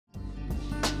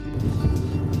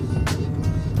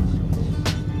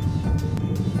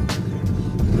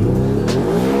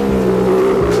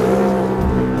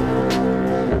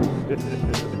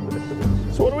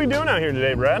here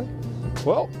today, Brad?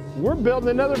 Well, we're building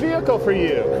another vehicle for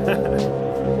you.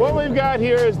 What we've got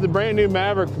here is the brand new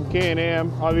Maverick from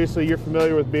Can-Am. Obviously, you're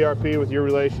familiar with BRP with your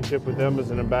relationship with them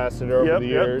as an ambassador over the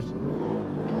years.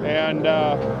 And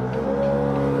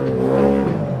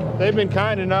they've been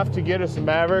kind enough to get us a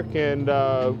Maverick, and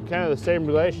kind of the same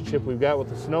relationship we've got with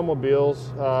the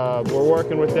snowmobiles. We're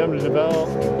working with them to develop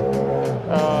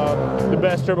the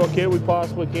best turbo kit we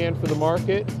possibly can for the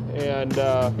market. And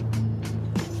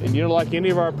you know, like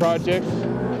any of our projects,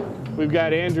 we've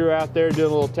got Andrew out there doing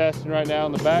a little testing right now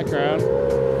in the background.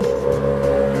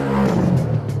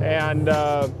 And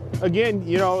again,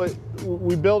 you know,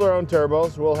 we build our own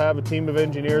turbos. We'll have a team of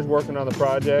engineers working on the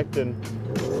project, and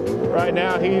right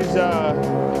now he's just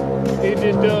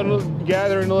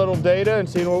gathering a little data and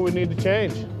seeing what we need to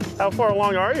change. How far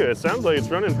along are you? It sounds like it's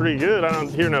running pretty good. I don't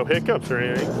hear no hiccups or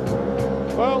anything.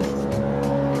 Well,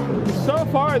 so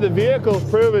far the vehicle's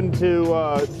proven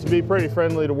to be pretty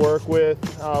friendly to work with.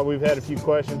 We've had a few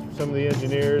questions from some of the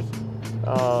engineers,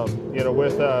 you know,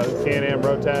 with Can-Am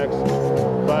Rotax,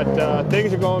 but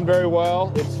things are going very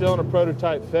well. It's still in a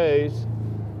prototype phase,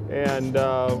 and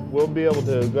we'll be able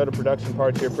to go to production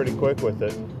parts here pretty quick with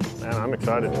it. Man, I'm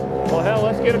excited. Well, hell,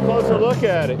 let's get a closer look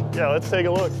at it. Yeah, let's take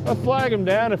a look. Let's flag them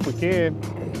down if we can.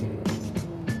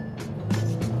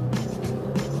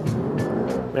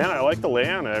 Man, I like the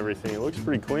layout of everything. It looks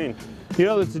pretty clean. You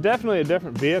know, it's definitely a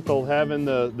different vehicle having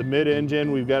the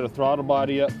mid-engine. We've got a throttle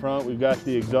body up front. We've got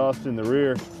the exhaust in the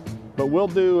rear. But we'll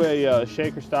do a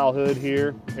shaker-style hood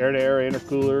here, air-to-air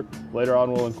intercooler. Later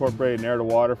on, we'll incorporate an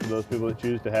air-to-water for those people that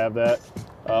choose to have that,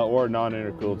 or a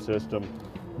non-intercooled system.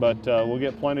 But we'll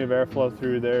get plenty of airflow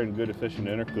through there and good, efficient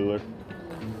intercooler.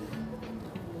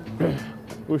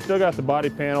 We've still got the body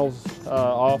panels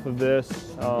off of this,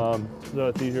 so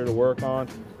it's easier to work on.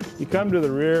 You come to the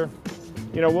rear,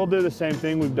 you know, we'll do the same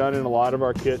thing we've done in a lot of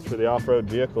our kits for the off-road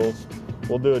vehicles.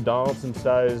 We'll do a Donaldson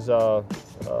size or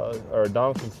a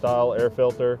Donaldson style air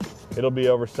filter. It'll be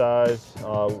oversized.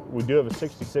 We do have a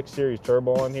 66 series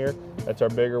turbo on here. That's our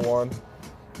bigger one.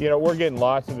 You know, we're getting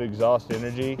lots of exhaust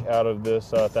energy out of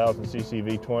this 1000cc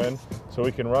V-twin, so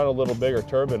we can run a little bigger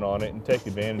turbine on it and take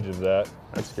advantage of that.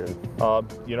 That's good.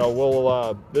 You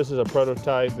know, this is a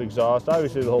prototype exhaust.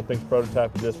 Obviously, the whole thing's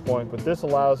prototype at this point, but this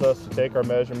allows us to take our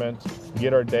measurements,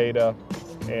 get our data,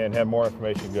 and have more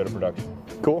information to go to production.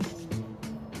 Cool.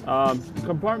 The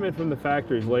compartment from the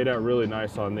factory is laid out really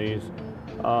nice on these.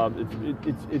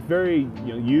 It's very,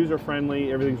 you know,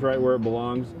 user-friendly. Everything's right where it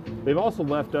belongs. They've also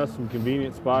left us some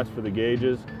convenient spots for the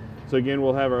gauges. So again,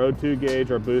 we'll have our O2 gauge,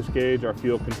 our boost gauge, our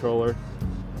fuel controller,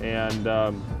 and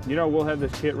you know, we'll have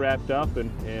this kit wrapped up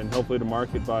and hopefully to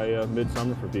market by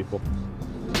midsummer for people.